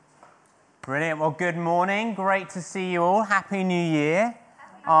Brilliant. Well, good morning. Great to see you all. Happy New Year.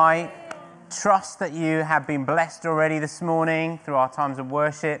 I trust that you have been blessed already this morning through our times of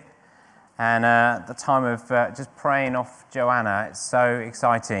worship and the time of just praying off Joanna. It's so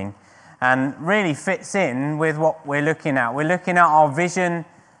exciting and really fits in with what we're looking at. We're looking at our vision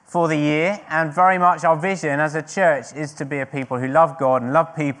for the year, and very much our vision as a church is to be a people who love God and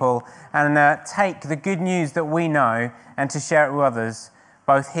love people and take the good news that we know and to share it with others,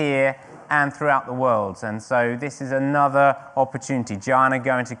 both here and throughout the world. And so this is another opportunity. Joanna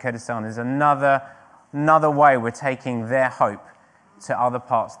going to Kurdistan is another way we're taking their hope to other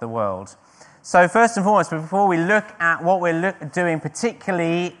parts of the world. So first and foremost, before we look at what we're doing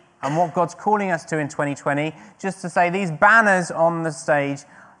particularly and what God's calling us to in 2020, just to say these banners on the stage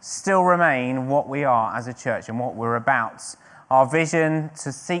still remain what we are as a church and what we're about. Our vision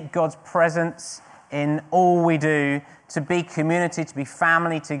to seek God's presence in all we do, to be community, to be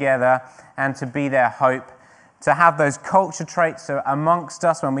family together, and to be their hope, to have those culture traits amongst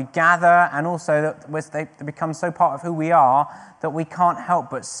us when we gather, and also that they become so part of who we are that we can't help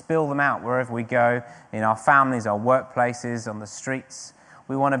but spill them out wherever we go, in our families, our workplaces, on the streets.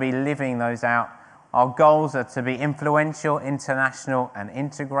 We want to be living those out. Our goals are to be influential, international, and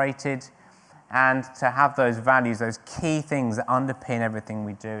integrated, and to have those values, those key things that underpin everything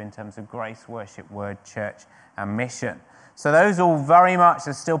we do in terms of grace, worship, word, church, and mission. So those all very much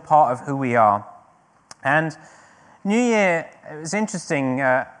are still part of who we are. And New Year, it was interesting.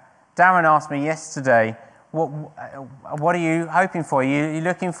 Darren asked me yesterday, what are you hoping for? Are you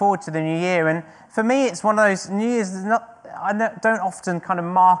looking forward to the new year? And for me, it's one of those New Year's. I don't often kind of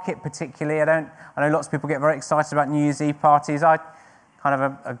mark it particularly. I know lots of people get very excited about New Year's Eve parties. I kind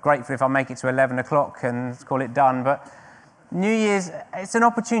of am grateful if I make it to 11 o'clock and call it done. But New Year's, it's an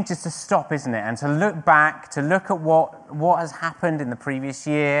opportunity to stop, isn't it? And to look back, to look at what has happened in the previous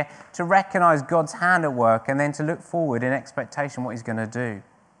year, to recognise God's hand at work, and then to look forward in expectation what He's going to do.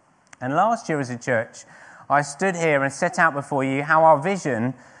 And last year as a church, I stood here and set out before you how our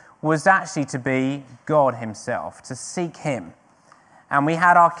vision was actually to be God Himself, to seek Him. And we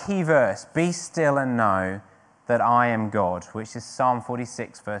had our key verse, "Be still and know that I am God," which is Psalm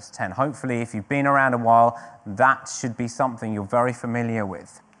 46, verse 10. Hopefully, if you've been around a while, that should be something you're very familiar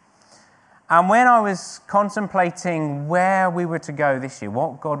with. And when I was contemplating where we were to go this year,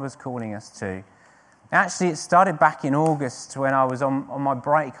 what God was calling us to, actually it started back in August when I was on my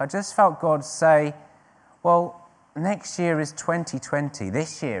break. I just felt God say, well, next year is 2020.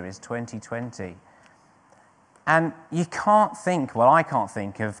 This year is 2020. And you can't think, well, I can't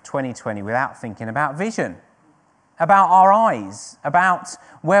think of 2020 without thinking about vision, about our eyes, about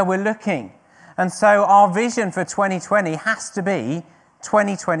where we're looking. And so our vision for 2020 has to be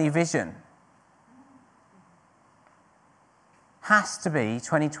 2020 vision. Has to be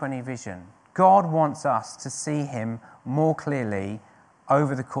 2020 vision. God wants us to see Him more clearly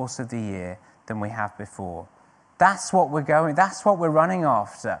over the course of the year than we have before. That's what we're running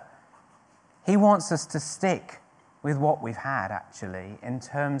after. He wants us to stick with what we've had, actually, in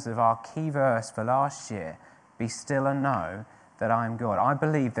terms of our key verse for last year, "Be still and know that I am God." I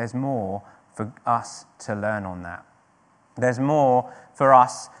believe there's more for us to learn on that. There's more for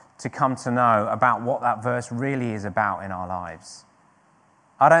us to come to know about what that verse really is about in our lives.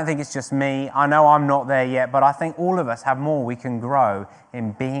 I don't think it's just me. I know I'm not there yet, but I think all of us have more we can grow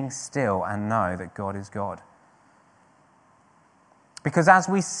in being still and know that God is God. Because as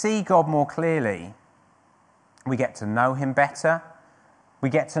we see God more clearly, we get to know Him better. We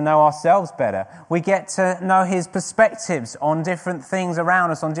get to know ourselves better. We get to know His perspectives on different things around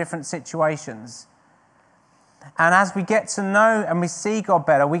us, on different situations. And as we get to know and we see God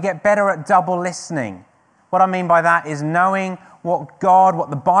better, we get better at double listening. What I mean by that is knowing what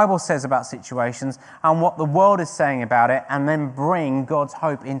the Bible says about situations and what the world is saying about it, and then bring God's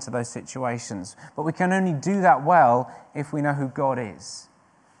hope into those situations. But we can only do that well if we know who God is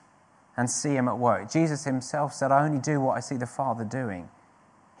and see Him at work. Jesus Himself said, "I only do what I see the Father doing."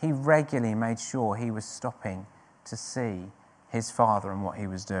 He regularly made sure He was stopping to see His Father and what He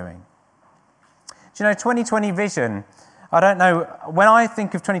was doing. Do you know, 2020 vision, I don't know, when I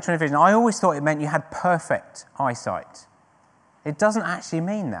think of 2020 vision, I always thought it meant you had perfect eyesight. It doesn't actually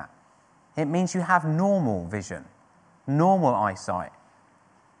mean that. It means you have normal vision, normal eyesight.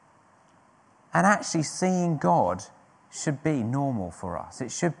 And actually seeing God should be normal for us.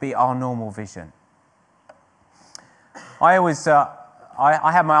 It should be our normal vision. I always,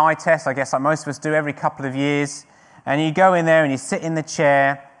 I have my eye test, I guess like most of us do, every couple of years. And you go in there and you sit in the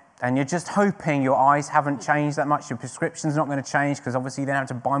chair and you're just hoping your eyes haven't changed that much. Your prescription's not going to change because obviously you then have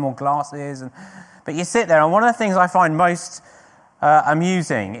to buy more glasses. But you sit there, and one of the things I find most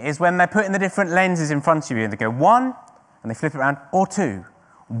amusing is when they're putting the different lenses in front of you and they go 1, and they flip it around, or 2.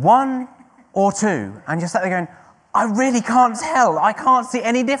 1 or 2. And you're sat there going, I really can't tell. I can't see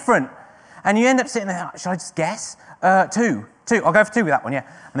any different. And you end up sitting there, should I just guess? 2. I'll go for 2 with that one, yeah.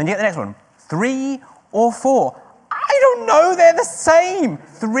 And then you get the next one. 3 or 4. I don't know, they're the same.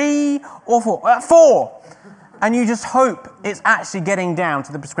 3 or 4. 4. And you just hope it's actually getting down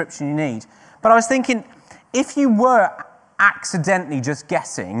to the prescription you need. But I was thinking, if you were accidentally just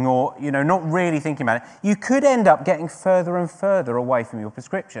guessing or, not really thinking about it, you could end up getting further and further away from your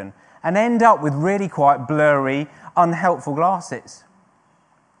prescription and end up with really quite blurry, unhelpful glasses.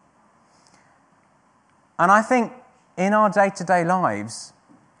 And I think in our day-to-day lives,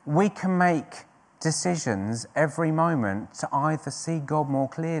 we can make decisions every moment to either see God more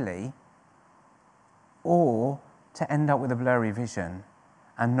clearly or to end up with a blurry vision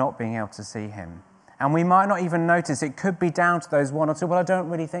and not being able to see him. And we might not even notice. It could be down to those 1 or 2. Well, I don't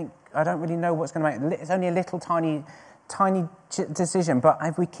really know what's going to make it. It's only a little tiny decision. But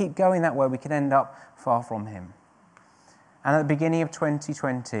if we keep going that way, we could end up far from him. And at the beginning of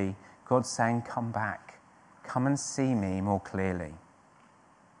 2020, God's saying, come back. Come and see me more clearly.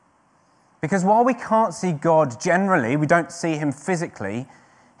 Because while we can't see God generally, we don't see him physically,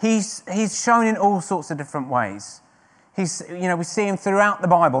 he's shown in all sorts of different ways. We see him throughout the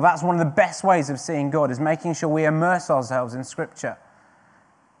Bible. That's one of the best ways of seeing God, is making sure we immerse ourselves in Scripture.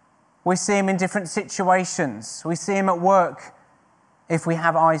 We see him in different situations. We see him at work if we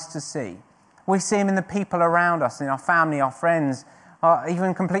have eyes to see. We see him in the people around us, in our family, our friends,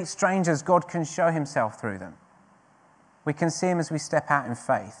 even complete strangers. God can show himself through them. We can see him as we step out in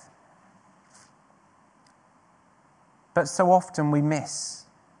faith. But so often we miss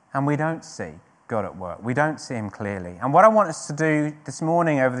and we don't see God at work. We don't see him clearly. And what I want us to do this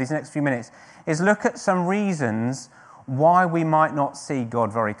morning over these next few minutes is look at some reasons why we might not see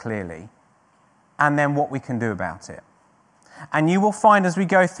God very clearly and then what we can do about it. And you will find as we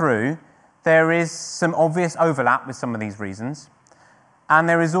go through, there is some obvious overlap with some of these reasons. And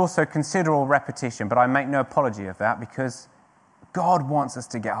there is also considerable repetition, but I make no apology of that because God wants us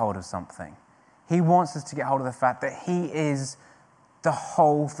to get hold of something. He wants us to get hold of the fact that he is the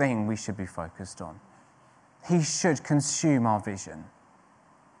whole thing we should be focused on. He should consume our vision.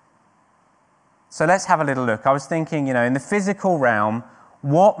 So let's have a little look. I was thinking, in the physical realm,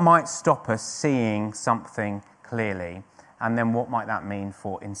 what might stop us seeing something clearly? And then what might that mean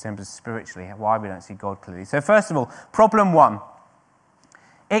in terms of spiritually, why we don't see God clearly? So first of all, problem 1.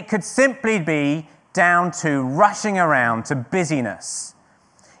 It could simply be down to rushing around, to busyness.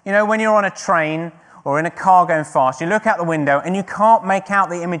 When you're on a train or in a car going fast, you look out the window and you can't make out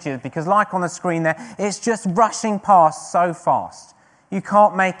the images because like on the screen there, it's just rushing past so fast. You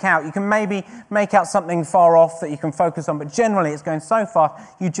can't make out. You can maybe make out something far off that you can focus on, but generally it's going so fast,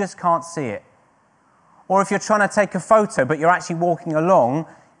 you just can't see it. Or if you're trying to take a photo, but you're actually walking along,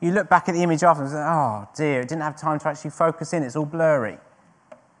 you look back at the image after and say, oh dear, it didn't have time to actually focus in, it's all blurry.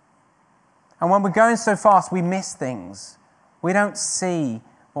 And when we're going so fast, we miss things. We don't see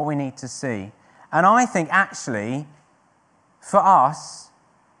what we need to see. And I think actually, for us,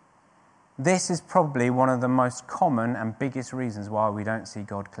 this is probably one of the most common and biggest reasons why we don't see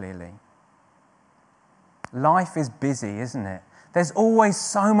God clearly. Life is busy, isn't it? There's always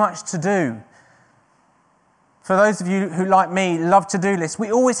so much to do. For those of you who, like me, love to-do lists,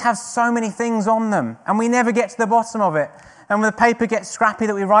 we always have so many things on them, and we never get to the bottom of it. And when the paper gets scrappy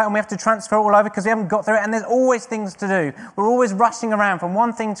that we write and we have to transfer it all over because we haven't got through it, and there's always things to do. We're always rushing around from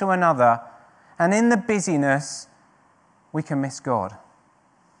one thing to another. And in the busyness, we can miss God.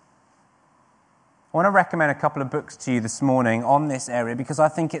 I want to recommend a couple of books to you this morning on this area because I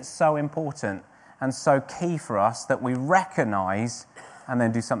think it's so important and so key for us that we recognise and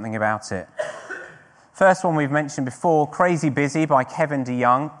then do something about it. First one we've mentioned before, Crazy Busy by Kevin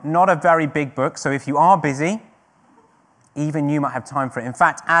DeYoung. Not a very big book, so if you are busy, even you might have time for it. In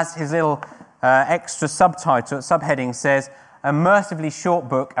fact, as his little extra subheading says, a mercifully short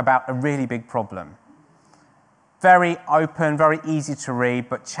book about a really big problem. Very open, very easy to read,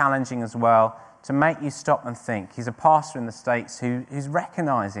 but challenging as well, to make you stop and think. He's a pastor in the States who's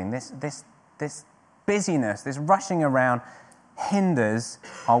recognising this busyness, this rushing around hinders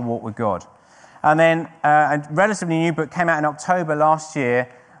our walk with God. And then a relatively new book came out in October last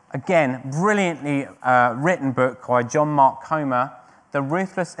year. Again, brilliantly written book by John Mark Comer, The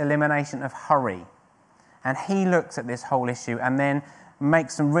Ruthless Elimination of Hurry. And he looks at this whole issue and then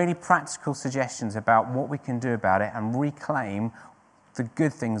makes some really practical suggestions about what we can do about it and reclaim the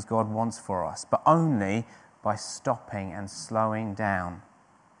good things God wants for us, but only by stopping and slowing down.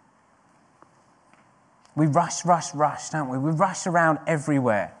 We rush, don't we? We rush around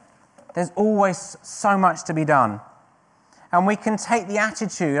everywhere. There's always so much to be done. And we can take the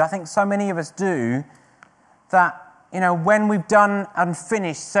attitude, I think so many of us do, that, when we've done and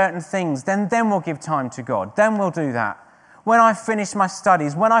finished certain things, then we'll give time to God. Then we'll do that. When I've finished my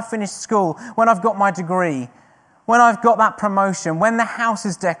studies, when I've finished school, when I've got my degree, when I've got that promotion, when the house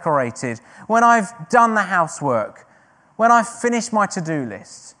is decorated, when I've done the housework, when I've finished my to-do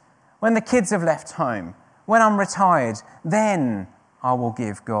list, when the kids have left home, when I'm retired, then I will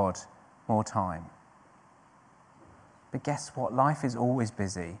give God more time. But guess what? Life is always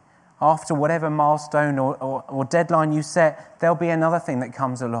busy. After whatever milestone or deadline you set, there'll be another thing that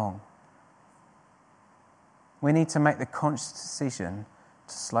comes along. We need to make the conscious decision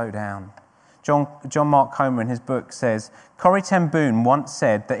to slow down. John Mark Comer in his book says, Corrie ten Boom once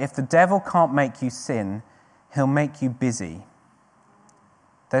said that if the devil can't make you sin, he'll make you busy.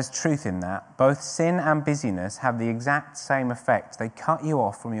 There's truth in that. Both sin and busyness have the exact same effect. They cut you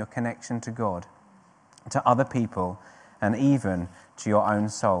off from your connection to God, to other people, and even to your own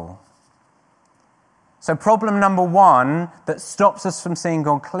soul. So problem number one that stops us from seeing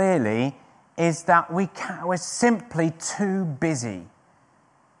God clearly is that we're simply too busy.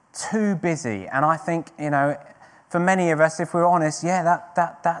 Too busy. And I think, for many of us, if we're honest,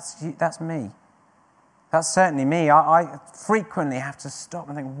 that's me. That's certainly me. I frequently have to stop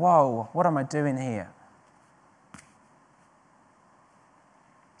and think, whoa, what am I doing here?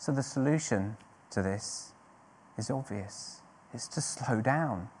 So the solution to this is obvious. It's to slow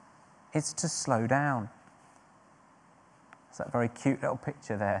down. It's to slow down. It's that very cute little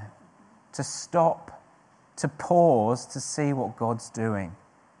picture there. To stop, to pause, to see what God's doing.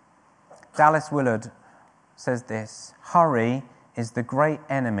 Dallas Willard says this, hurry is the great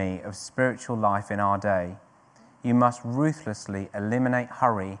enemy of spiritual life in our day. You must ruthlessly eliminate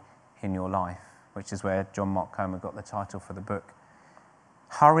hurry in your life, which is where John Mark Comer got the title for the book.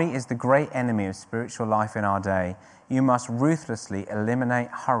 Hurry is the great enemy of spiritual life in our day. You must ruthlessly eliminate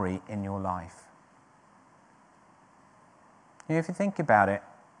hurry in your life. If you think about it,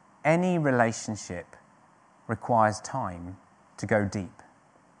 any relationship requires time to go deep.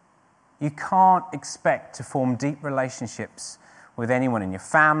 You can't expect to form deep relationships with anyone in your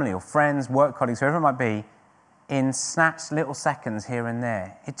family or friends, work colleagues, whoever it might be, in snatched little seconds here and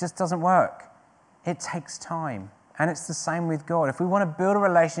there. It just doesn't work. It takes time. And it's the same with God. If we want to build a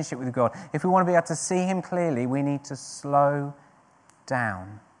relationship with God, if we want to be able to see him clearly, we need to slow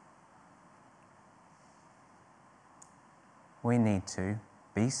down. We need to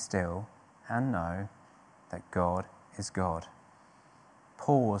be still and know that God is God.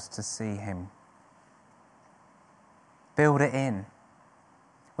 Pause to see him. Build it in.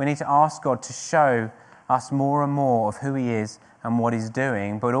 We need to ask God to show us more and more of who he is and what he's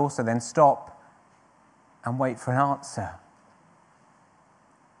doing, but also then stop and wait for an answer.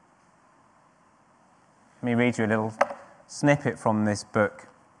 Let me read you a little snippet from this book.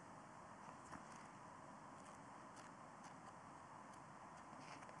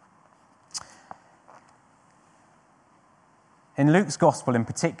 In Luke's Gospel in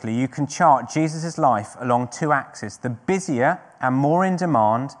particular, you can chart Jesus' life along two axes. The busier and more in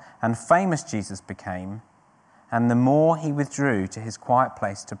demand and famous Jesus became, and the more he withdrew to his quiet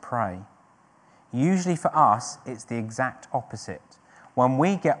place to pray. Usually for us, it's the exact opposite. When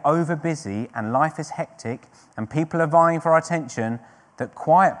we get over busy and life is hectic and people are vying for our attention, that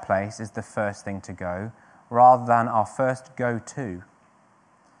quiet place is the first thing to go rather than our first go-to.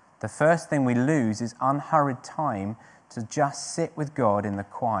 The first thing we lose is unhurried time to just sit with God in the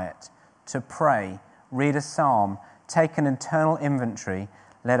quiet, to pray, read a psalm, take an internal inventory,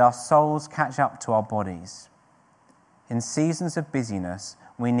 let our souls catch up to our bodies. In seasons of busyness,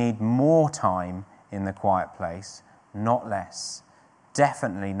 we need more time in the quiet place, not less.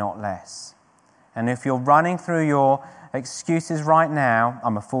 Definitely not less. And if you're running through your excuses right now,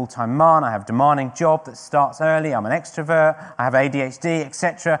 I'm a full-time mum, I have a demanding job that starts early, I'm an extrovert, I have ADHD,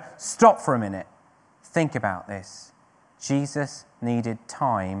 etc. Stop for a minute. Think about this. Jesus needed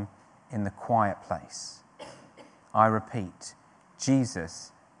time in the quiet place. I repeat,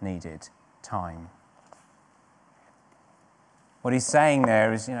 Jesus needed time. What he's saying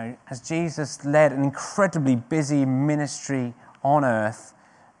there is, as Jesus led an incredibly busy ministry on earth,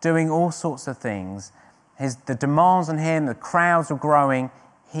 doing all sorts of things, the demands on him, the crowds were growing,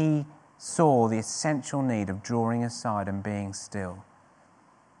 he saw the essential need of drawing aside and being still.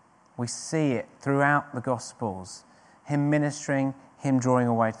 We see it throughout the Gospels. Him ministering, him drawing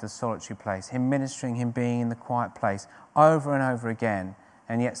away to the solitary place, him ministering, him being in the quiet place over and over again.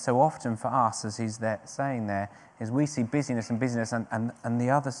 And yet so often for us, as he's saying there, is we see busyness and the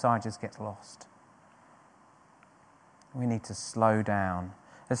other side just gets lost. We need to slow down,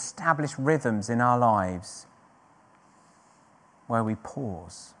 establish rhythms in our lives where we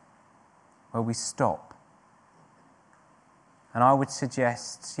pause, where we stop. And I would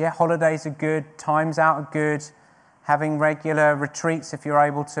suggest, holidays are good, times out are good, having regular retreats if you're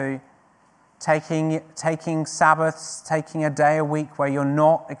able to, taking Sabbaths, taking a day a week where you're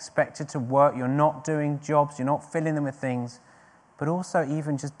not expected to work, you're not doing jobs, you're not filling them with things, but also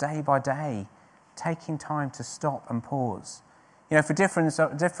even just day by day, taking time to stop and pause. For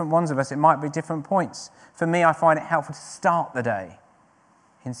different ones of us, it might be different points. For me, I find it helpful to start the day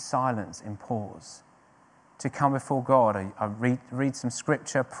in silence, in pause, to come before God. I read some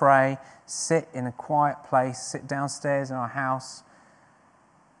scripture, pray, sit in a quiet place, sit downstairs in our house,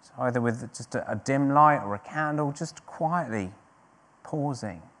 either with just a dim light or a candle, just quietly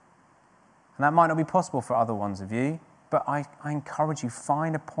pausing. And that might not be possible for other ones of you, but I encourage you,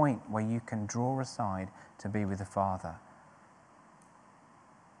 find a point where you can draw aside to be with the Father.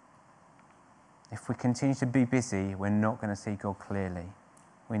 If we continue to be busy, we're not going to see God clearly.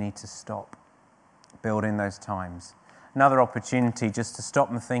 We need to stop, build in those times. Another opportunity just to stop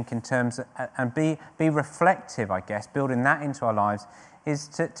and think in terms of, and be reflective, I guess, building that into our lives, is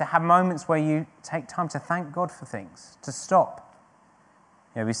to have moments where you take time to thank God for things, to stop.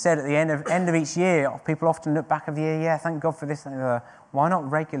 We said at the end of each year, people often look back at the year, thank God for this and the other. Why not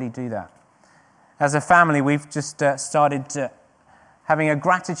regularly do that? As a family, we've just started having a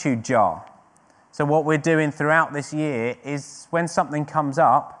gratitude jar. So what we're doing throughout this year is when something comes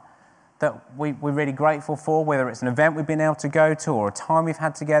up that we're really grateful for, whether it's an event we've been able to go to or a time we've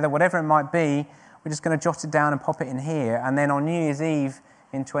had together, whatever it might be, we're just going to jot it down and pop it in here. And then on New Year's Eve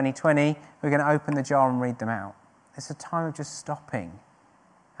in 2020, we're going to open the jar and read them out. It's a time of just stopping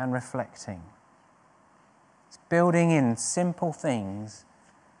and reflecting. It's building in simple things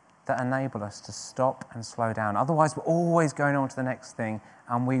that enable us to stop and slow down. Otherwise, we're always going on to the next thing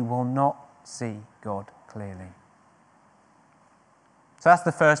and we will not see God clearly. So that's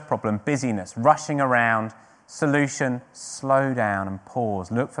the first problem, busyness, rushing around. Solution, slow down and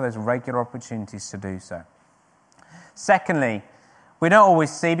pause. Look for those regular opportunities to do so. Secondly, we don't always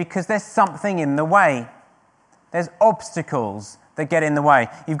see because there's something in the way. There's obstacles that get in the way.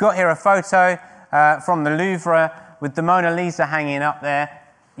 You've got here a photo from the Louvre with the Mona Lisa hanging up there.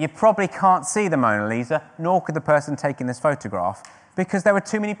 You probably can't see the Mona Lisa, nor could the person taking this photograph, because there were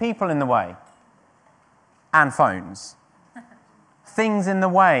too many people in the way. And phones. Things in the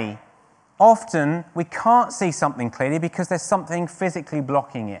way. Often we can't see something clearly because there's something physically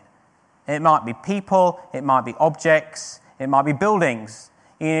blocking it. It might be people, it might be objects, it might be buildings.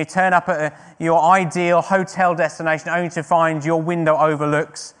 You turn up at your ideal hotel destination only to find your window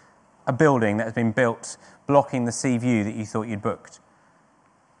overlooks a building that has been built blocking the sea view that you thought you'd booked.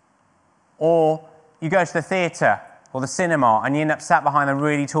 Or you go to the theatre or the cinema and you end up sat behind a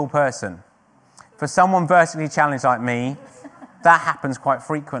really tall person. For someone vertically challenged like me, that happens quite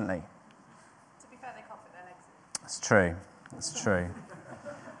frequently. To be fair, they can't fit their legs in. That's true. That's true.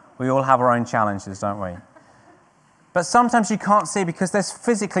 We all have our own challenges, don't we? But sometimes you can't see because there's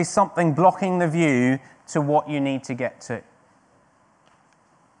physically something blocking the view to what you need to get to.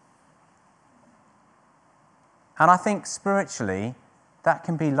 And I think spiritually, that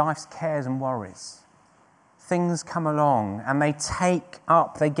can be life's cares and worries. Things come along and they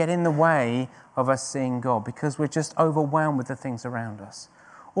get in the way of us seeing God because we're just overwhelmed with the things around us.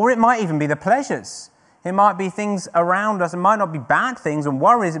 Or it might even be the pleasures. It might be things around us. It might not be bad things and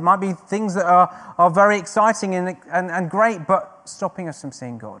worries. It might be things that are very exciting and great, but stopping us from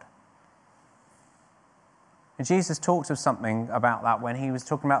seeing God. And Jesus talked of something about that when he was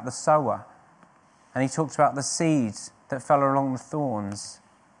talking about the sower. And he talked about the seeds that fell along the thorns.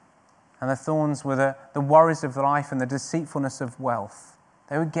 And the thorns were the worries of life and the deceitfulness of wealth.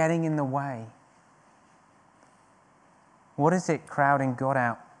 They were getting in the way. What is it crowding God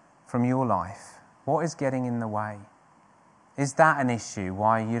out from your life? What is getting in the way? Is that an issue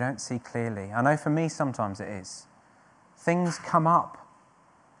why you don't see clearly? I know for me sometimes it is. Things come up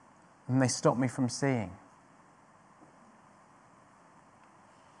and they stop me from seeing.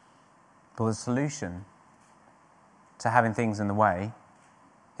 But the solution to having things in the way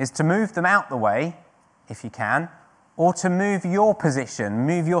is to move them out the way, if you can, or to move your position,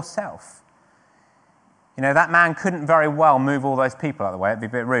 move yourself. That man couldn't very well move all those people out of the way. It'd be a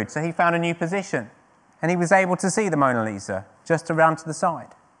bit rude. So he found a new position. And he was able to see the Mona Lisa just around to the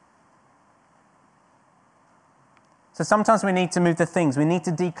side. So sometimes we need to move the things. We need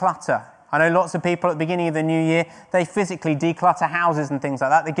to declutter. I know lots of people at the beginning of the new year, they physically declutter houses and things like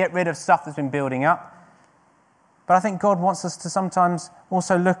that. They get rid of stuff that's been building up. But I think God wants us to sometimes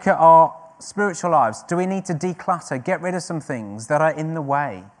also look at our spiritual lives, do we need to declutter, get rid of some things that are in the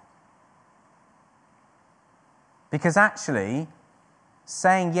way? Because actually,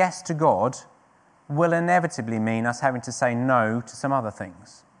 saying yes to God will inevitably mean us having to say no to some other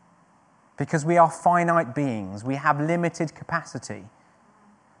things. Because we are finite beings, we have limited capacity.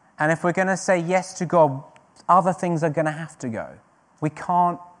 And if we're going to say yes to God, other things are going to have to go. We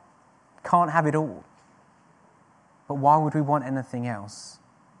can't have it all. But why would we want anything else?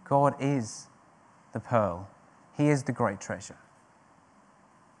 God is the pearl. He is the great treasure.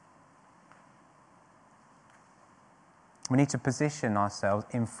 We need to position ourselves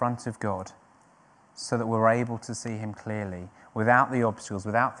in front of God so that we're able to see him clearly, without the obstacles,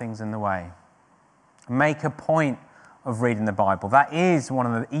 without things in the way. Make a point of reading the Bible. That is one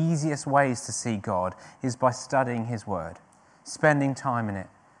of the easiest ways to see God, is by studying his word, spending time in it.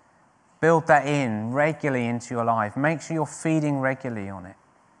 Build that in regularly into your life. Make sure you're feeding regularly on it.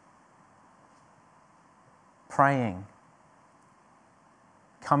 Praying.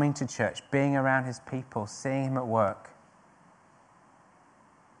 Coming to church, being around his people, seeing him at work.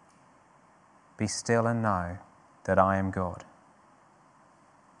 Be still and know that I am God.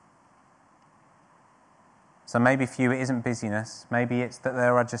 So maybe for you it isn't busyness. Maybe it's that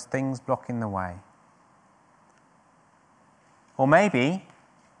there are just things blocking the way. Or maybe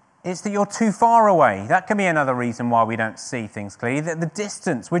it's that you're too far away. That can be another reason why we don't see things clearly. That the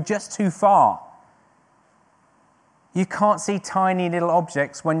distance, we're just too far. You can't see tiny little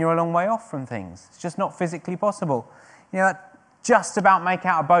objects when you're a long way off from things. It's just not physically possible. You know, just about make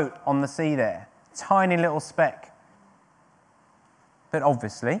out a boat on the sea there. Tiny little speck. But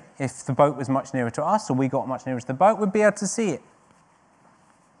obviously, if the boat was much nearer to us, or we got much nearer to the boat, we'd be able to see it.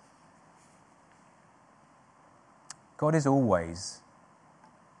 God is always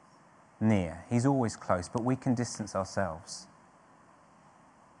near. He's always close, but we can distance ourselves.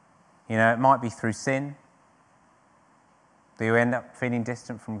 You know, it might be through sin that you end up feeling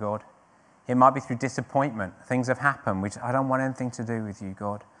distant from God. It might be through disappointment. Things have happened which I don't want anything to do with you,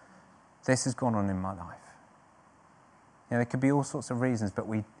 God. This has gone on in my life. You know, there could be all sorts of reasons, but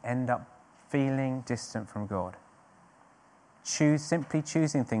we end up feeling distant from God. Simply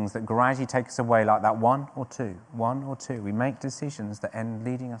choosing things that gradually take us away, like that one or two. We make decisions that end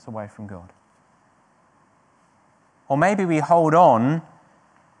leading us away from God. Or maybe we hold on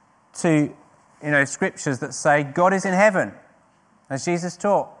to, scriptures that say God is in heaven, as Jesus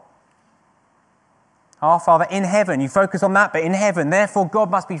taught. Our Father in heaven, you focus on that, but in heaven, therefore God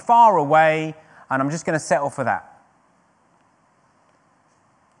must be far away, and I'm just going to settle for that.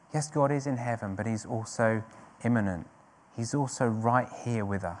 Yes, God is in heaven, but he's also immanent. He's also right here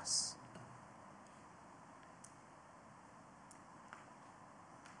with us.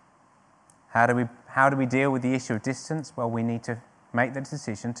 How do we deal with the issue of distance? Well, we need to make the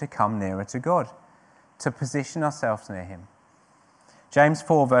decision to come nearer to God, to position ourselves near him. James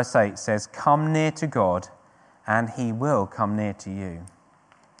 4 verse 8 says, "Come near to God, and he will come near to you."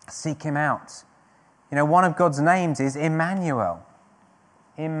 Seek him out. One of God's names is Emmanuel.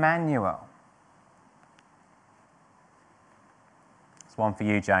 Emmanuel. It's one for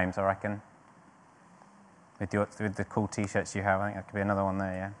you, James, I reckon. With the cool t-shirts you have, I think that could be another one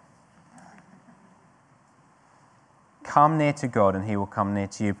there, yeah? Come near to God, and he will come near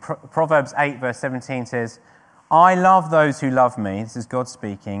to you. Proverbs 8 verse 17 says, "I love those who love me," this is God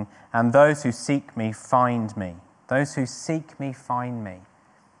speaking, "and those who seek me find me." Those who seek me find me.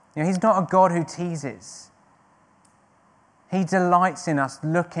 He's not a God who teases. He delights in us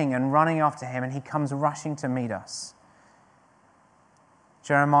looking and running after him, and he comes rushing to meet us.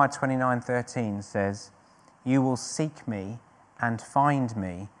 Jeremiah 29:13 says, "You will seek me and find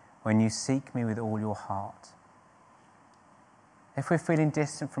me when you seek me with all your heart." If we're feeling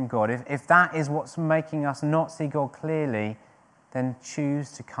distant from God, if that is what's making us not see God clearly, then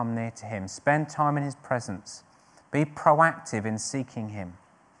choose to come near to him. Spend time in his presence. Be proactive in seeking him.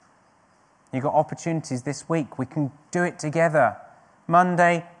 You've got opportunities this week. We can do it together.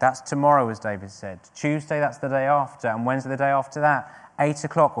 Monday, that's tomorrow, as David said. Tuesday, that's the day after. And Wednesday, the day after that. 8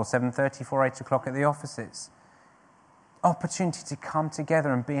 o'clock or 7:30 for 8 o'clock at the offices. Opportunity to come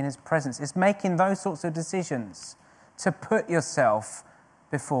together and be in his presence. It's making those sorts of decisions to put yourself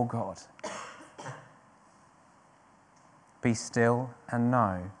before God. Be still and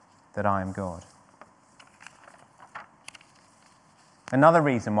know that I am God. Another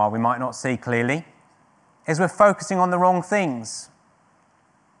reason why we might not see clearly is we're focusing on the wrong things.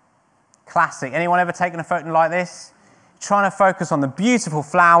 Classic. Anyone ever taken a photo like this? Trying to focus on the beautiful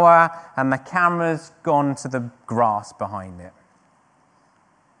flower and the camera's gone to the grass behind it.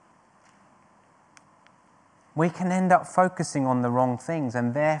 we can end up focusing on the wrong things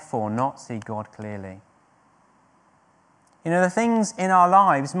and therefore not see God clearly. You know, the things in our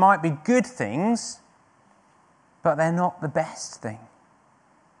lives might be good things, but they're not the best thing.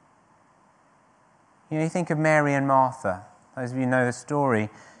 You know, you think of Mary and Martha. Those of you who know the story,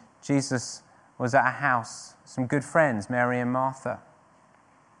 Jesus was at a house, some good friends, Mary and Martha.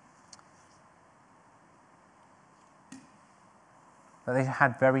 But they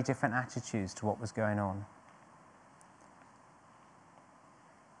had very different attitudes to what was going on.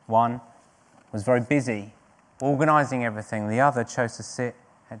 One was very busy, organising everything. The other chose to sit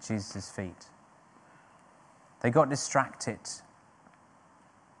at Jesus' feet. They got distracted.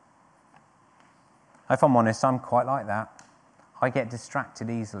 If I'm honest, I'm quite like that. I get distracted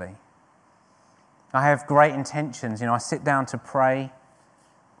easily. I have great intentions. You know, I sit down to pray.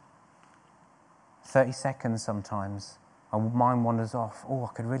 30 seconds sometimes. My mind wanders off. Oh,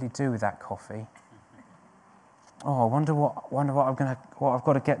 I could really do with that coffee. Oh, I wonder what I've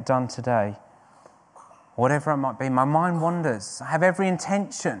got to get done today. Whatever it might be, my mind wanders. I have every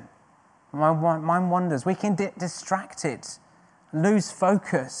intention. My mind wanders. We can get distracted, lose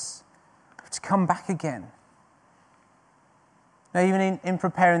focus, to come back again. Now, even in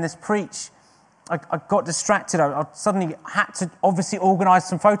preparing this preach, I got distracted. I suddenly had to obviously organise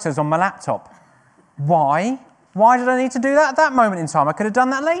some photos on my laptop. Why? Why did I need to do that at that moment in time? I could have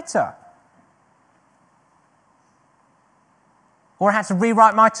done that later. Or I had to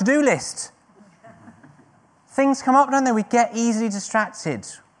rewrite my to-do list. Things come up, don't they? We get easily distracted.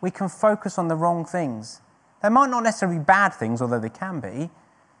 We can focus on the wrong things. They might not necessarily be bad things, although they can be,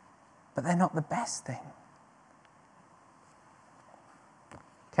 but they're not the best thing.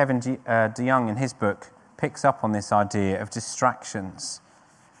 Kevin DeYoung, in his book, picks up on this idea of distractions.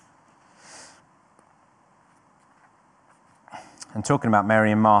 And talking about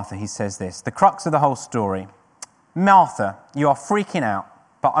Mary and Martha, he says this: the crux of the whole story. Martha, you are freaking out,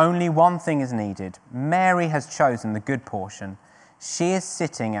 but only one thing is needed. Mary has chosen the good portion. She is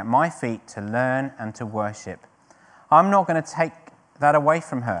sitting at my feet to learn and to worship. I'm not going to take that away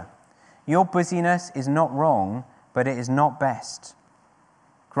from her. Your busyness is not wrong, but it is not best.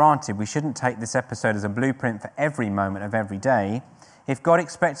 Granted, we shouldn't take this episode as a blueprint for every moment of every day. If God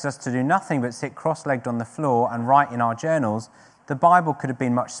expects us to do nothing but sit cross-legged on the floor and write in our journals, the Bible could have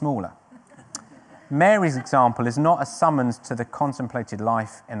been much smaller. Mary's example is not a summons to the contemplated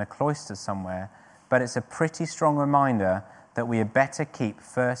life in a cloister somewhere, but it's a pretty strong reminder that we had better keep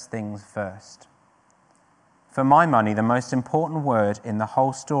first things first. For my money, the most important word in the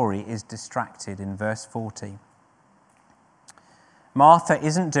whole story is distracted in verse 40. Martha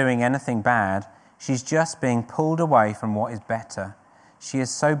isn't doing anything bad. She's just being pulled away from what is better. She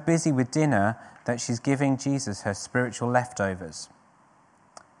is so busy with dinner that she's giving Jesus her spiritual leftovers.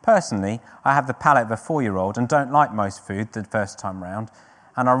 Personally, I have the palate of a 4-year-old and don't like most food the first time round,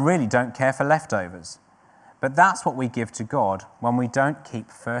 and I really don't care for leftovers. But that's what we give to God when we don't keep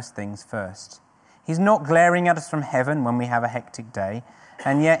first things first. He's not glaring at us from heaven when we have a hectic day,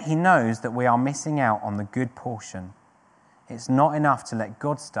 and yet he knows that we are missing out on the good portion. It's not enough to let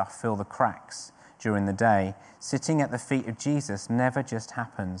God's stuff fill the cracks during the day. Sitting at the feet of Jesus never just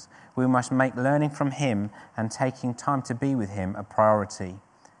happens. We must make learning from him and taking time to be with him a priority.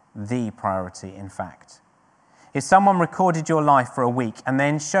 The priority, in fact. If someone recorded your life for a week and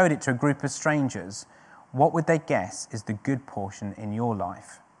then showed it to a group of strangers, what would they guess is the good portion in your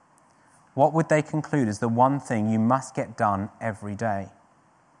life? What would they conclude is the one thing you must get done every day?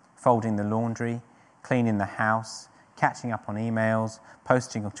 Folding the laundry, cleaning the house, catching up on emails,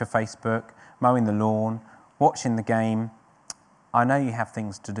 posting to Facebook, mowing the lawn, watching the game. I know you have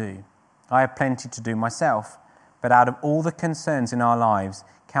things to do. I have plenty to do myself. But out of all the concerns in our lives,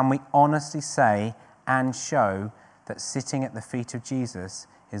 can we honestly say and show that sitting at the feet of Jesus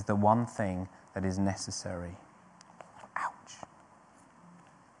is the one thing that is necessary? Ouch.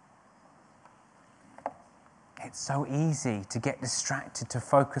 It's so easy to get distracted, to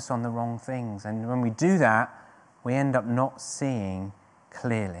focus on the wrong things. And when we do that, we end up not seeing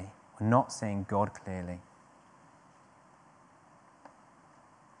clearly. We're not seeing God clearly.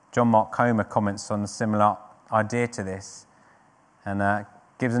 John Mark Comer comments on a similar idea to this and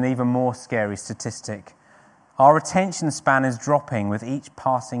gives an even more scary statistic. Our attention span is dropping with each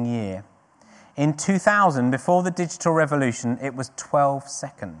passing year. In 2000, before the digital revolution, it was 12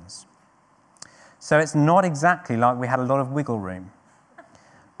 seconds. So it's not exactly like we had a lot of wiggle room.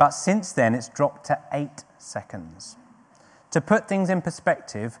 But since then, it's dropped to 8 seconds. To put things in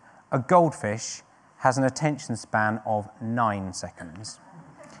perspective, a goldfish has an attention span of 9 seconds.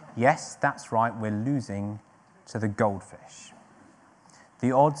 Yes, that's right, we're losing to the goldfish.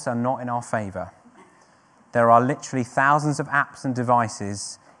 The odds are not in our favour. There are literally thousands of apps and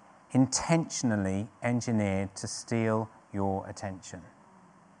devices intentionally engineered to steal your attention.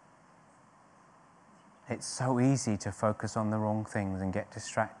 It's so easy to focus on the wrong things and get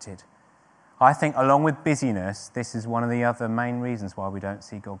distracted. I think along with busyness, this is one of the other main reasons why we don't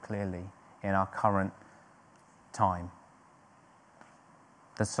see God clearly in our current time.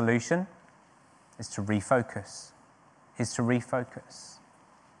 The solution is to refocus.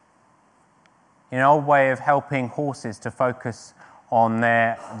 An old way of helping horses to focus on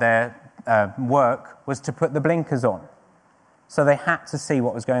their work was to put the blinkers on. So they had to see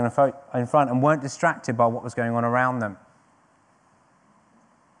what was going on in front and weren't distracted by what was going on around them.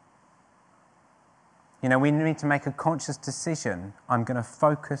 We need to make a conscious decision. I'm going to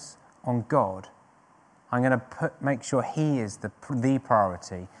focus on God. I'm going to make sure He is the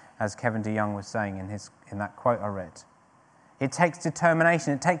priority, as Kevin DeYoung was saying in that quote I read. It takes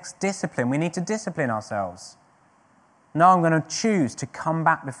determination. It takes discipline. We need to discipline ourselves. No, I'm going to choose to come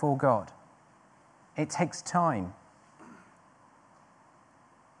back before God. It takes time.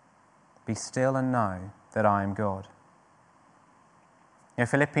 Be still and know that I am God.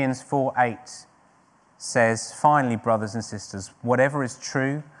 Philippians 4:8 says, finally, brothers and sisters, whatever is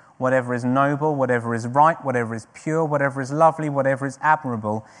true, whatever is noble, whatever is right, whatever is pure, whatever is lovely, whatever is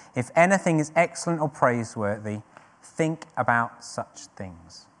admirable, if anything is excellent or praiseworthy, think about such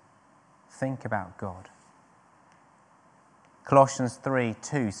things. Think about God. Colossians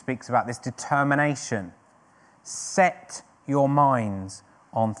 3:2 speaks about this determination. Set your minds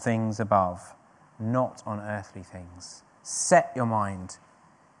on things above, not on earthly things. Set your mind.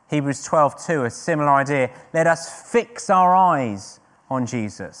 Hebrews 12:2, a similar idea. Let us fix our eyes on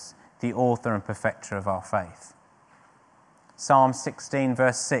Jesus, the author and perfecter of our faith. Psalm 16,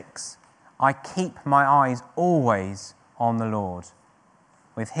 verse 6. I keep my eyes always on the Lord.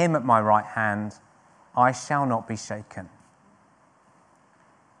 With Him at my right hand, I shall not be shaken.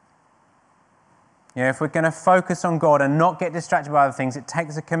 If we're going to focus on God and not get distracted by other things, it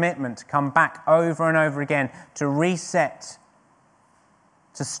takes a commitment to come back over and over again, to reset,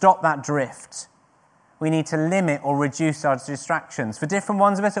 to stop that drift. We need to limit or reduce our distractions. For different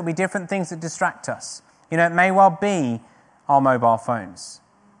ones of us, it'll be different things that distract us. It may well be our mobile phones.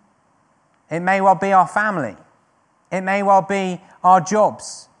 It may well be our family. It may well be our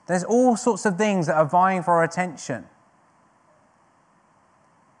jobs. There's all sorts of things that are vying for our attention.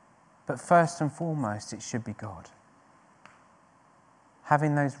 But first and foremost, it should be God.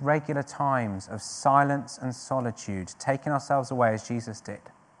 Having those regular times of silence and solitude, taking ourselves away as Jesus did.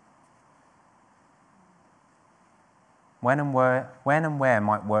 When and where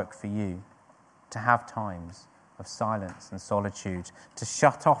might work for you to have times of silence and solitude, to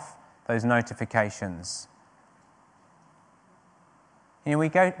shut off those notifications?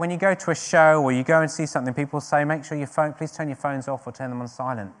 When you go to a show or you go and see something, people say, make sure please turn your phones off or turn them on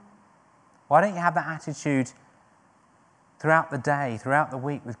silent. Why don't you have that attitude throughout the day, throughout the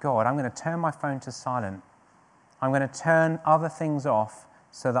week with God? I'm going to turn my phone to silent. I'm going to turn other things off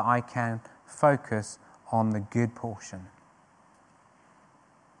so that I can focus on the good portion.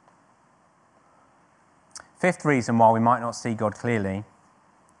 Fifth reason why we might not see God clearly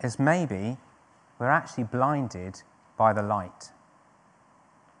is maybe we're actually blinded by the light.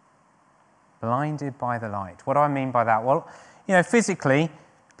 Blinded by the light. What do I mean by that? Well, physically,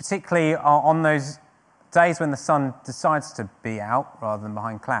 particularly on those days when the sun decides to be out rather than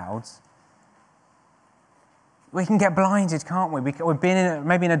behind clouds, we can get blinded, can't we? We've been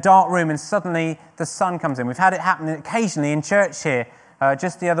maybe in a dark room and suddenly the sun comes in. We've had it happen occasionally in church here.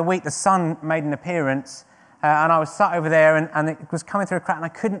 Just the other week, the sun made an appearance and I was sat over there and it was coming through a crack and I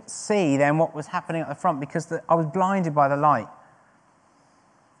couldn't see then what was happening at the front because I was blinded by the light.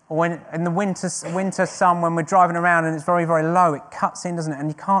 Or when in the winter sun, when we're driving around and it's very, very low, it cuts in, doesn't it? And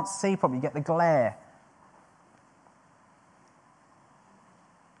you can't see properly, you get the glare.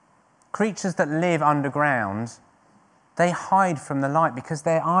 Creatures that live underground, they hide from the light because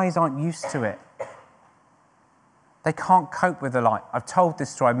their eyes aren't used to it. They can't cope with the light. I've told this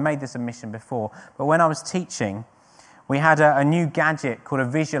story, I've made this admission before, but when I was teaching, we had a new gadget called a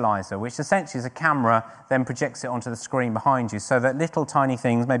visualizer, which essentially is a camera, then projects it onto the screen behind you, so that little tiny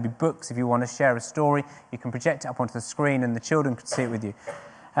things, maybe books, if you want to share a story, you can project it up onto the screen and the children could see it with you.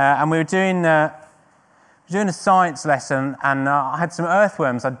 And we were doing a science lesson, and I had some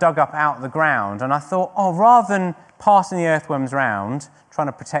earthworms I dug up out of the ground, and I thought, rather than passing the earthworms round, trying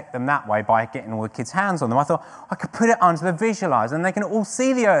to protect them that way by getting all the kids' hands on them, I thought I could put it under the visualizer and they can all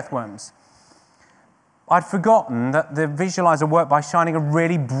see the earthworms. I'd forgotten that the visualizer worked by shining a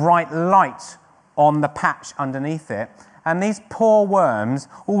really bright light on the patch underneath it, And these poor worms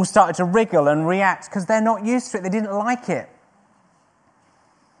all started to wriggle and react because they're not used to it. They didn't like it.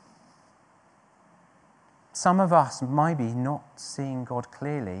 Some of us might be not seeing God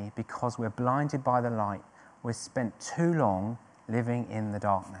clearly because we're blinded by the light. We've spent too long living in the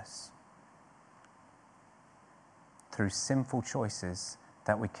darkness through sinful choices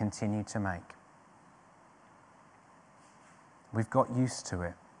that we continue to make. We've got used to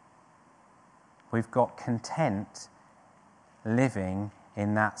it. We've got content living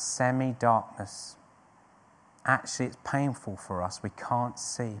in that semi-darkness. Actually, it's painful for us. We can't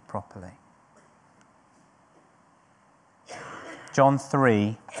see properly. John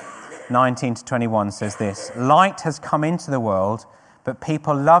 3:19-21 says this, "Light has come into the world, but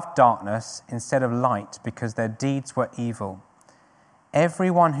people loved darkness instead of light because their deeds were evil.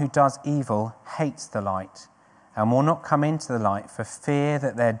 Everyone who does evil hates the light and will not come into the light for fear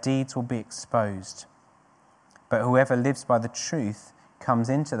that their deeds will be exposed. But whoever lives by the truth comes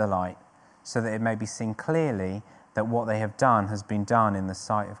into the light so that it may be seen clearly that what they have done has been done in the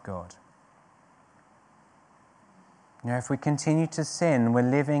sight of God." If we continue to sin, we're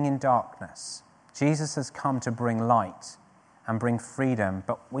living in darkness. Jesus has come to bring light and bring freedom,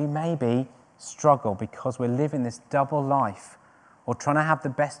 but we maybe struggle because we're living this double life or trying to have the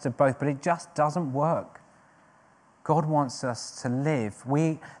best of both, but it just doesn't work. God wants us to live.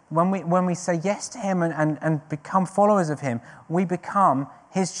 When we say yes to him and become followers of him, we become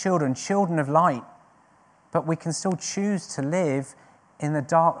his children, children of light, but we can still choose to live in the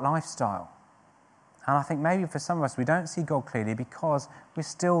dark lifestyle. And I think maybe for some of us, we don't see God clearly because we're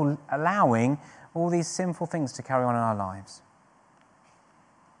still allowing all these sinful things to carry on in our lives.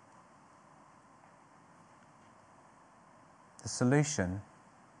 The solution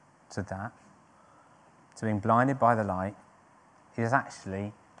to that, to being blinded by the light, is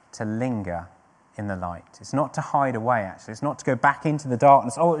actually to linger in the light. It's not to hide away, actually. It's not to go back into the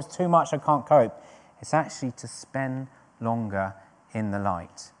darkness. Oh, it was too much, I can't cope. It's actually to spend longer in the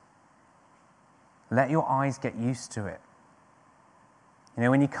light. Let your eyes get used to it.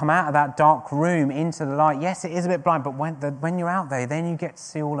 When you come out of that dark room into the light, yes, it is a bit blind, but when you're out there, then you get to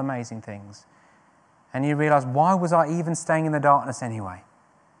see all amazing things. And you realise, why was I even staying in the darkness anyway?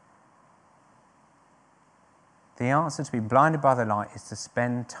 The answer to be blinded by the light is to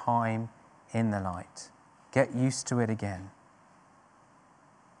spend time in the light. Get used to it again.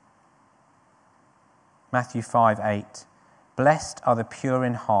 Matthew 5:8. "Blessed are the pure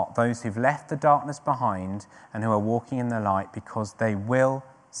in heart, those who've left the darkness behind and who are walking in the light, because they will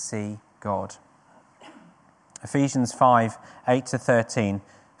see God." Ephesians 5:8-13.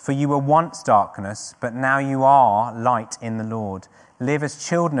 "For you were once darkness, but now you are light in the Lord. Live as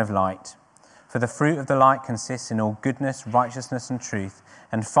children of light. For the fruit of the light consists in all goodness, righteousness and truth.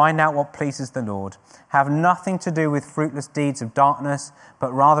 And find out what pleases the Lord. Have nothing to do with fruitless deeds of darkness,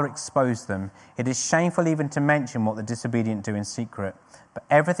 but rather expose them. It is shameful even to mention what the disobedient do in secret. But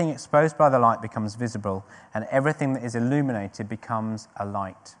everything exposed by the light becomes visible, and everything that is illuminated becomes a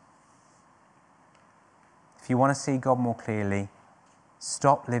light." If you want to see God more clearly,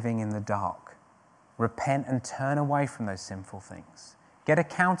 stop living in the dark. Repent and turn away from those sinful things. Get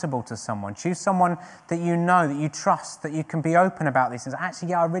accountable to someone. Choose someone that you know, that you trust, that you can be open about these things.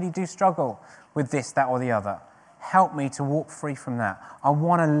 Actually, I really do struggle with this, that, or the other. Help me to walk free from that. I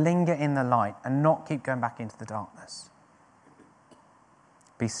want to linger in the light and not keep going back into the darkness.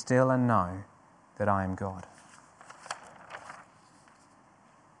 Be still and know that I am God.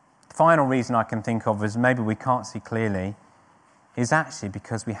 The final reason I can think of is maybe we can't see clearly is actually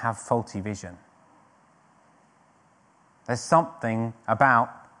because we have faulty vision. There's something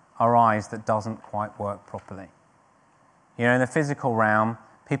about our eyes that doesn't quite work properly. In the physical realm,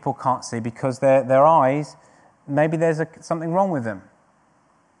 people can't see because their eyes, maybe there's something wrong with them.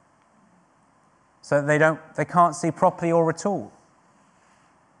 So they can't see properly or at all.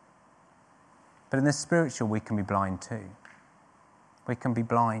 But in the spiritual, we can be blind too. We can be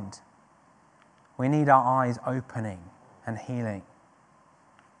blind. We need our eyes opening and healing.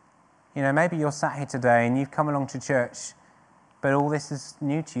 Maybe you're sat here today and you've come along to church, but all this is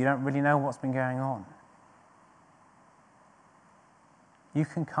new to you. You don't really know what's been going on. You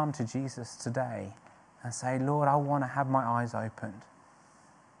can come to Jesus today and say, "Lord, I want to have my eyes opened.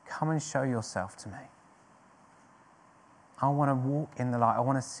 Come and show yourself to me. I want to walk in the light. I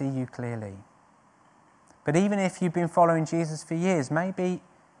want to see you clearly." But even if you've been following Jesus for years, maybe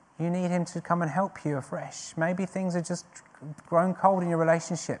you need him to come and help you afresh. Maybe things are just grown cold in your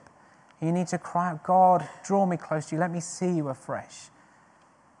relationship. You need to cry out, "God, draw me close to you. Let me see you afresh.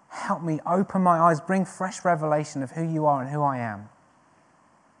 Help me, open my eyes, bring fresh revelation of who you are and who I am."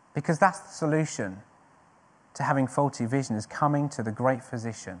 Because that's the solution. to having faulty vision is coming to the great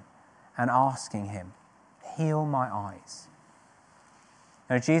physician and asking him, heal my eyes.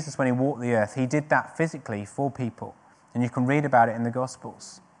 Now, Jesus, when he walked the earth, he did that physically for people. And you can read about it in the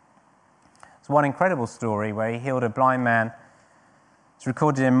Gospels. There's one incredible story where he healed a blind man. It's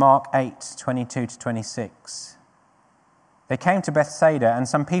recorded in Mark 8:22-26. They came to Bethsaida, and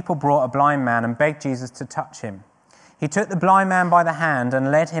some people brought a blind man and begged Jesus to touch him. He took the blind man by the hand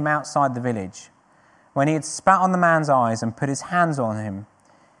and led him outside the village. When he had spat on the man's eyes and put his hands on him,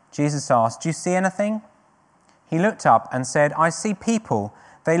 Jesus asked, "Do you see anything?" He looked up and said, "I see people.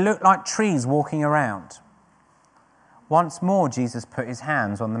 They look like trees walking around." Once more Jesus put his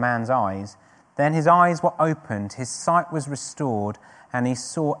hands on the man's eyes. Then his eyes were opened, his sight was restored, and he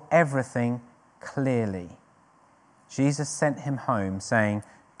saw everything clearly. Jesus sent him home, saying,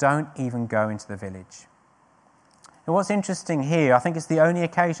 "Don't even go into the village." And what's interesting here, I think it's the only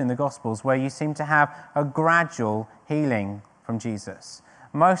occasion in the Gospels where you seem to have a gradual healing from Jesus.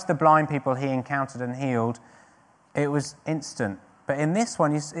 Most of the blind people he encountered and healed, it was instant. But in this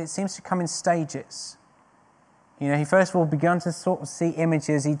one, it seems to come in stages. He first of all began to sort of see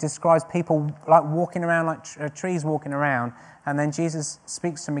images. He describes people like walking around, like trees walking around. And then Jesus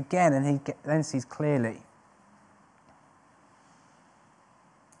speaks to him again, and he then sees clearly.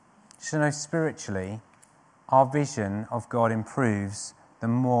 Spiritually, our vision of God improves the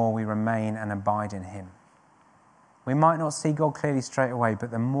more we remain and abide in him. We might not see God clearly straight away, but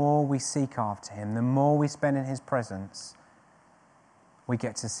the more we seek after him, the more we spend in his presence, we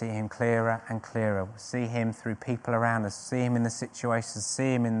get to see him clearer and clearer. We see him through people around us, see him in the situations,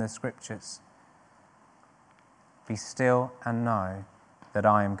 see him in the scriptures. Be still and know that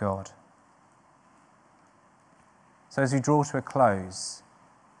I am God. So as we draw to a close,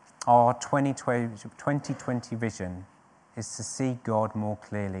 our 2020 vision is to see God more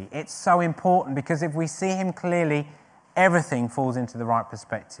clearly. It's so important because if we see him clearly, everything falls into the right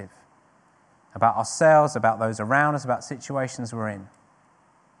perspective. About ourselves, about those around us, about situations we're in.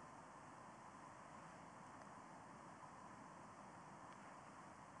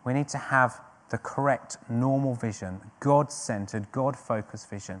 We need to have the correct, normal vision, God-centered, God-focused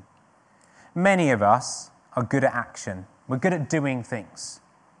vision. Many of us are good at action. We're good at doing things.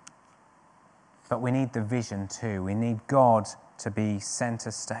 But we need the vision too. We need God to be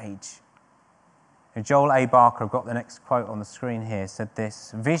center stage. Joel A. Barker, I've got the next quote on the screen here, said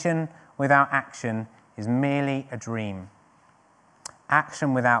this: "Vision without action is merely a dream.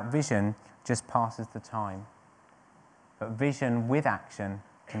 Action without vision just passes the time. But vision with action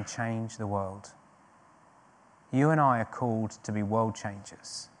can change the world." You and I are called to be world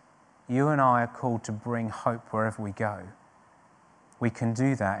changers. You and I are called to bring hope wherever we go. We can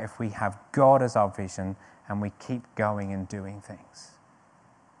do that if we have God as our vision and we keep going and doing things.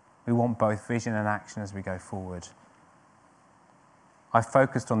 We want both vision and action as we go forward. I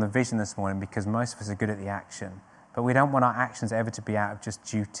focused on the vision this morning because most of us are good at the action, but we don't want our actions ever to be out of just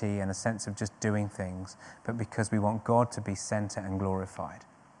duty and a sense of just doing things, but because we want God to be centre and glorified.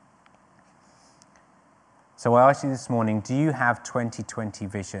 So I ask you this morning, do you have 2020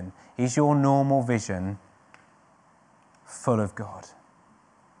 vision? Is your normal vision full of God?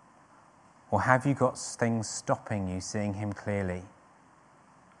 Or have you got things stopping you seeing him clearly?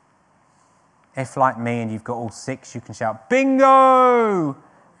 If, like me, and you've got all 6, you can shout, "Bingo!"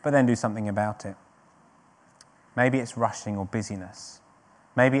 but then do something about it. Maybe it's rushing or busyness.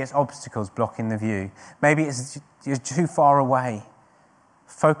 Maybe it's obstacles blocking the view. Maybe it's you're too far away,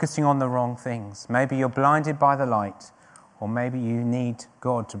 focusing on the wrong things. Maybe you're blinded by the light, or maybe you need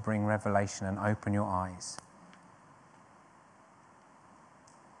God to bring revelation and open your eyes.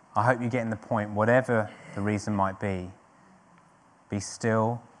 I hope you're getting the point, whatever the reason might be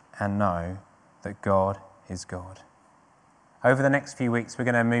still and know that God is God. Over the next few weeks, we're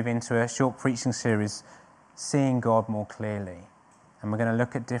going to move into a short preaching series, Seeing God More Clearly. And we're going to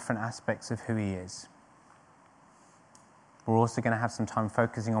look at different aspects of who he is. We're also going to have some time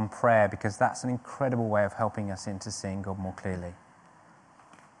focusing on prayer because that's an incredible way of helping us into seeing God more clearly.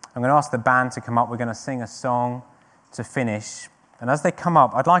 I'm going to ask the band to come up. We're going to sing a song to finish. And as they come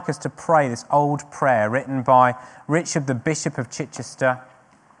up, I'd like us to pray this old prayer written by Richard, the Bishop of Chichester,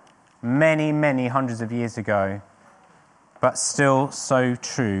 many, many hundreds of years ago, but still so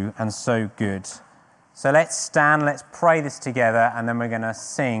true and so good. So let's stand, let's pray this together, and then we're going to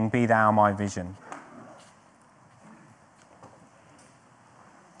sing, "Be Thou My Vision."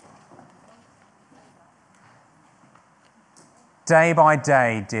 Day by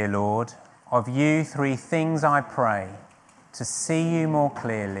day, dear Lord, of you 3 things I pray: to see you more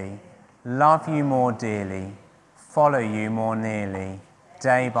clearly, love you more dearly, follow you more nearly,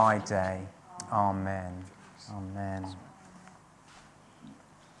 day by day. Amen. Amen.